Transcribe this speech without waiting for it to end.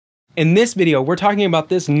In this video, we're talking about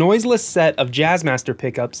this noiseless set of Jazzmaster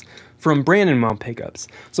pickups from Brandonwound pickups.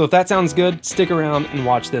 So if that sounds good, stick around and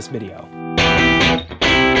watch this video.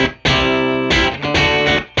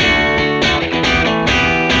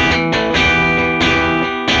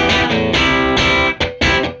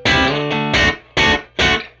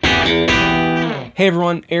 Hey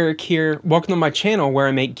everyone, Eric here. Welcome to my channel where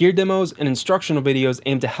I make gear demos and instructional videos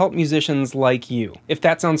aimed to help musicians like you. If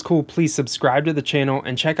that sounds cool, please subscribe to the channel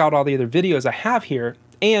and check out all the other videos I have here.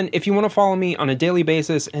 And if you want to follow me on a daily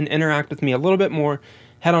basis and interact with me a little bit more,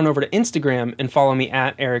 head on over to Instagram and follow me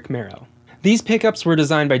at Eric Merrow. These pickups were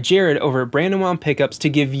designed by Jared over at Brandonwound Pickups to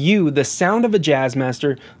give you the sound of a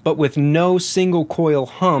Jazzmaster, but with no single coil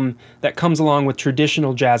hum that comes along with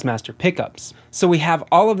traditional Jazzmaster pickups. So we have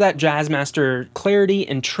all of that Jazzmaster clarity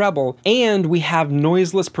and treble, and we have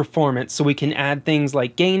noiseless performance, so we can add things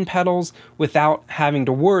like gain pedals without having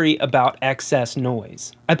to worry about excess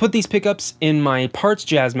noise. I put these pickups in my Parts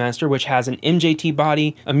Jazzmaster, which has an MJT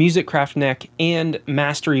body, a Musicraft neck, and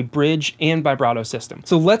Mastery bridge and vibrato system.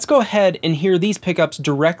 So let's go ahead and hear these pickups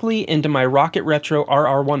directly into my Rocket Retro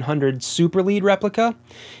RR100 Super Lead replica,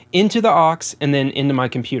 into the aux, and then into my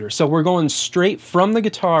computer. So we're going straight from the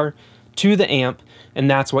guitar to the amp,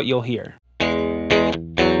 and that's what you'll hear.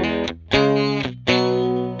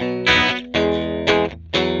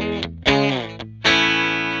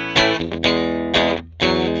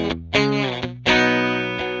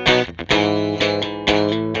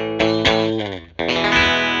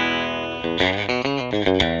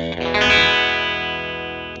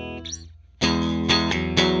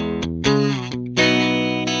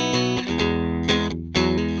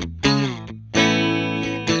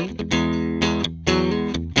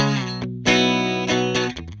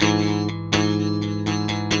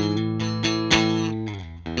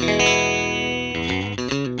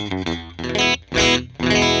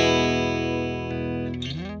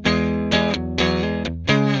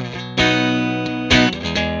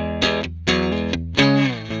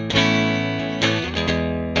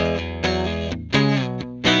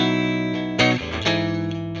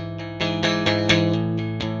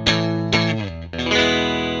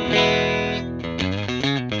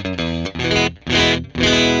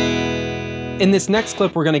 In this next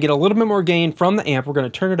clip, we're going to get a little bit more gain from the amp. We're going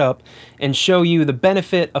to turn it up and show you the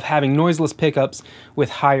benefit of having noiseless pickups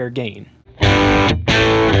with higher gain.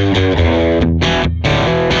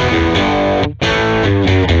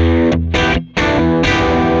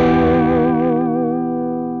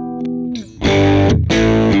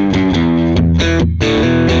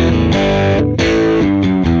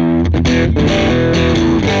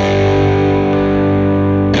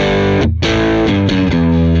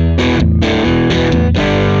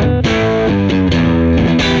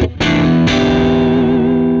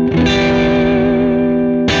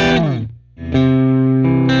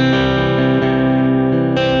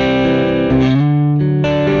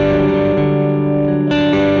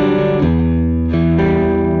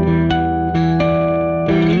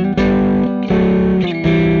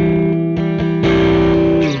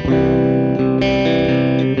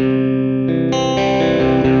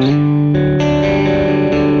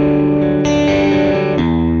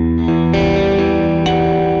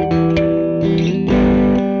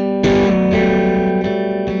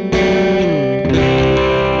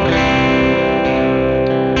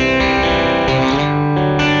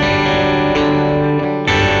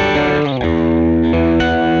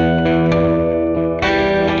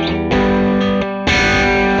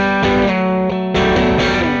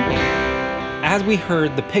 As we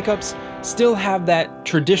heard, the pickups still have that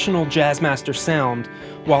traditional Jazzmaster sound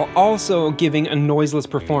while also giving a noiseless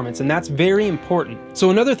performance, and that's very important. So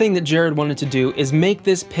another thing that Jared wanted to do is make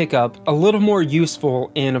this pickup a little more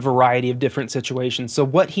useful in a variety of different situations. So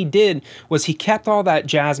what he did was he kept all that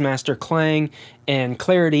Jazzmaster clang and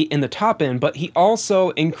clarity in the top end, but he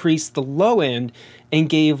also increased the low end and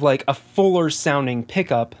gave like a fuller sounding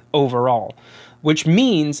pickup overall, which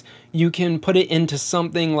means you can put it into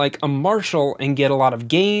something like a Marshall and get a lot of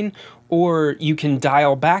gain, or you can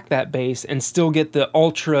dial back that bass and still get the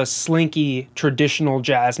ultra slinky traditional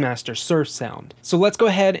Jazzmaster surf sound. So let's go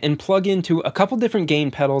ahead and plug into a couple different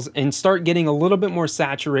gain pedals and start getting a little bit more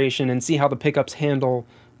saturation and see how the pickups handle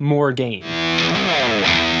more gain.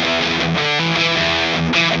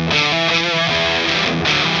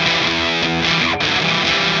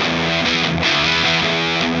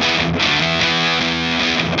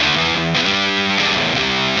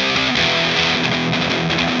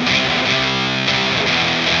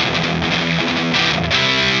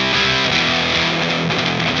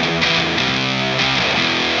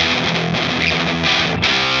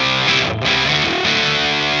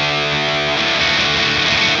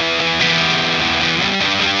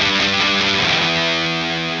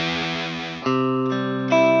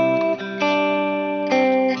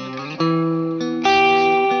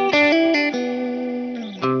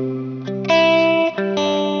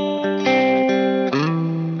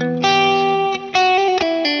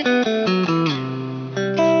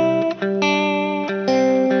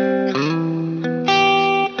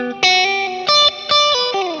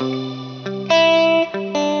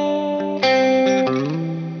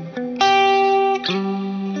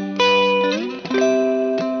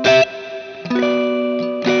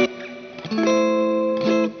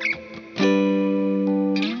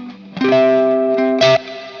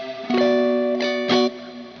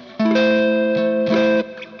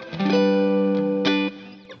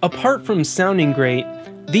 Apart from sounding great,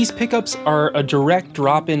 these pickups are a direct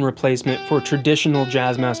drop-in replacement for traditional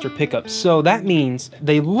Jazzmaster pickups, so that means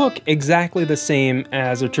they look exactly the same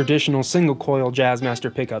as a traditional single-coil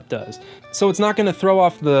Jazzmaster pickup does. So it's not going to throw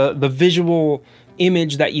off the visual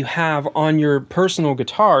image that you have on your personal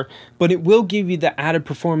guitar, but it will give you the added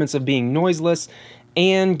performance of being noiseless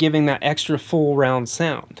and giving that extra full round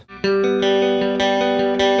sound.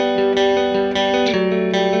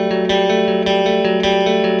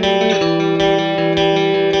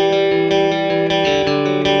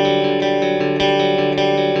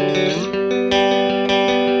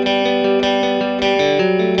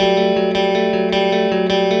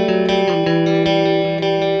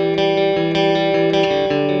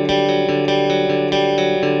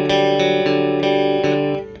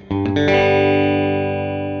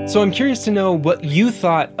 So I'm curious to know what you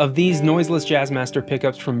thought of these noiseless Jazzmaster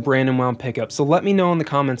pickups from Brandonwound Pickups, so let me know in the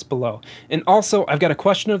comments below. And also, I've got a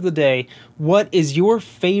question of the day. What is your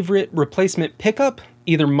favorite replacement pickup,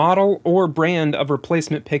 either model or brand of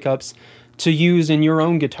replacement pickups, to use in your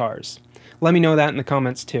own guitars? Let me know that in the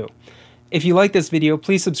comments too. If you like this video,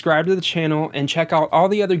 please subscribe to the channel and check out all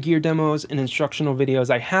the other gear demos and instructional videos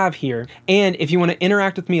I have here. And if you want to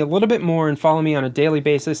interact with me a little bit more and follow me on a daily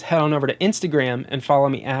basis, head on over to Instagram and follow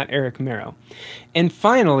me at Eric Merrow. And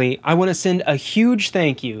finally, I want to send a huge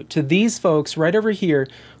thank you to these folks right over here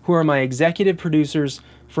who are my executive producers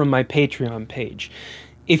from my Patreon page.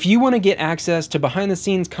 If you want to get access to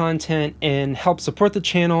behind-the-scenes content and help support the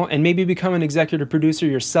channel and maybe become an executive producer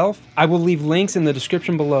yourself, I will leave links in the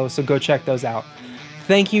description below, so go check those out.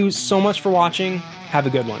 Thank you so much for watching. Have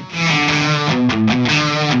a good one.